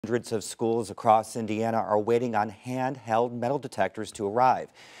Hundreds of schools across Indiana are waiting on handheld metal detectors to arrive.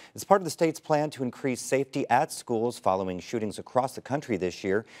 It's part of the state's plan to increase safety at schools following shootings across the country this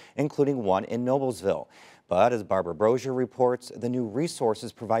year, including one in Noblesville. But as Barbara Brozier reports, the new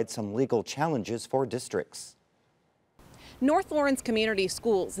resources provide some legal challenges for districts. North Lawrence Community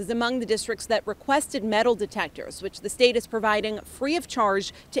Schools is among the districts that requested metal detectors, which the state is providing free of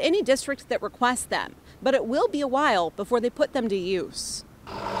charge to any district that requests them. But it will be a while before they put them to use.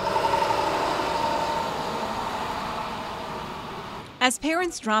 As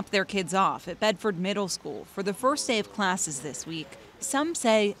parents drop their kids off at Bedford Middle School for the first day of classes this week, some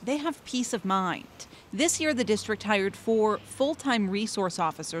say they have peace of mind. This year, the district hired 4 full-time resource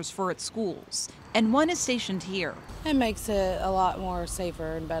officers for its schools, and one is stationed here. It makes it a lot more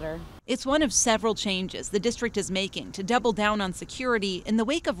safer and better. It's one of several changes the district is making to double down on security in the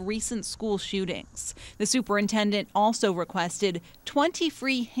wake of recent school shootings. The superintendent also requested 20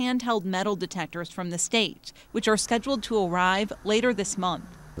 free handheld metal detectors from the state, which are scheduled to arrive later this month.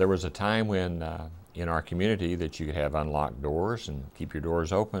 There was a time when in our community that you could have unlocked doors and keep your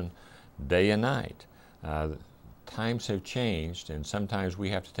doors open day and night. Times have changed, and sometimes we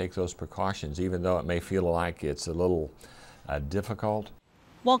have to take those precautions, even though it may feel like it's a little difficult.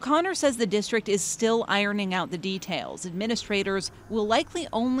 While Connor says the district is still ironing out the details, administrators will likely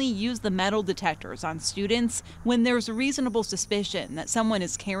only use the metal detectors on students when there's a reasonable suspicion that someone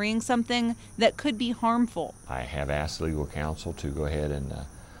is carrying something that could be harmful. I have asked legal counsel to go ahead and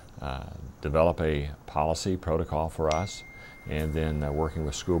develop a policy protocol for us, and then working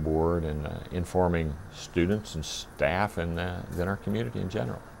with school board and informing students and staff and then our community in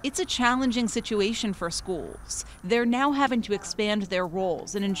general. It's a challenging situation for schools. They're now having to expand their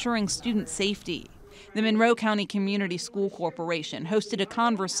roles in ensuring student safety. The Monroe County Community School Corporation hosted a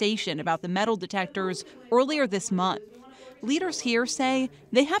conversation about the metal detectors earlier this month. Leaders here say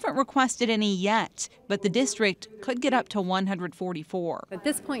they haven't requested any yet, but the district could get up to 144. At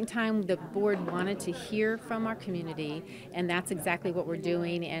this point in time, the board wanted to hear from our community, and that's exactly what we're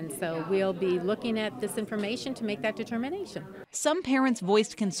doing. And so we'll be looking at this information to make that determination. Some parents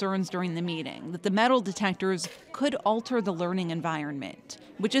voiced concerns during the meeting that the metal detectors could alter the learning environment,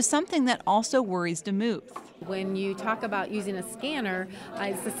 which is something that also worries DeMuth. When you talk about using a scanner,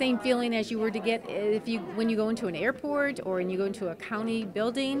 it's the same feeling as you were to get when you go into an airport or when you go into a county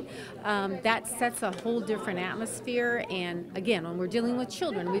building. That sets a whole different atmosphere. And again, when we're dealing with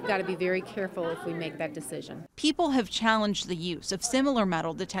children, we've got to be very careful if we make that decision. People have challenged the use of similar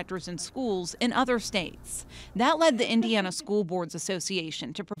metal detectors in schools in other states. That led the Indiana School Boards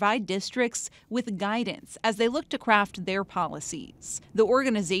Association to provide districts with guidance as they look to craft their policies. The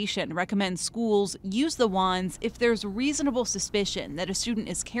organization recommends schools use the wands if there's reasonable suspicion that a student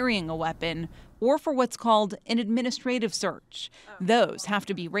is carrying a weapon, or for what's called an administrative search. Those have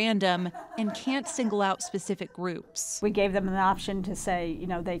to be random and can't single out specific groups. We gave them an option to say,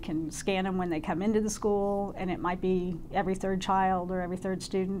 they can scan them when they come into the school, and it might be every third child or every third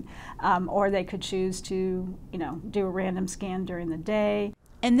student, or they could choose to, do a random scan during the day.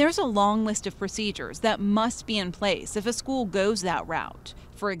 And there's a long list of procedures that must be in place if a school goes that route.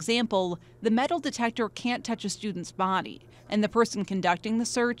 For example, the metal detector can't touch a student's body, and the person conducting the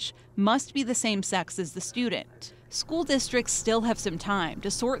search must be the same sex as the student. School districts still have some time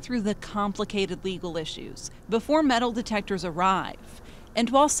to sort through the complicated legal issues before metal detectors arrive. And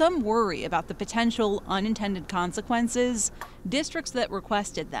while some worry about the potential unintended consequences, districts that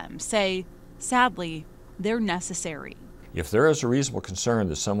requested them say, sadly, they're necessary. If there is a reasonable concern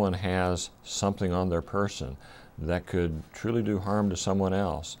that someone has something on their person that could truly do harm to someone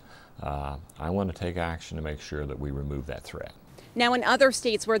else, I want to take action to make sure that we remove that threat. Now, in other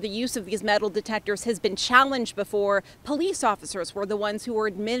states where the use of these metal detectors has been challenged before, police officers were the ones who were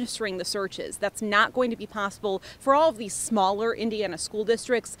administering the searches. That's not going to be possible for all of these smaller Indiana school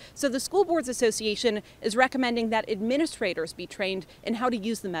districts. So the School Boards Association is recommending that administrators be trained in how to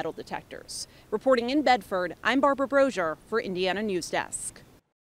use the metal detectors. Reporting in Bedford, I'm Barbara Brozier for Indiana News Desk.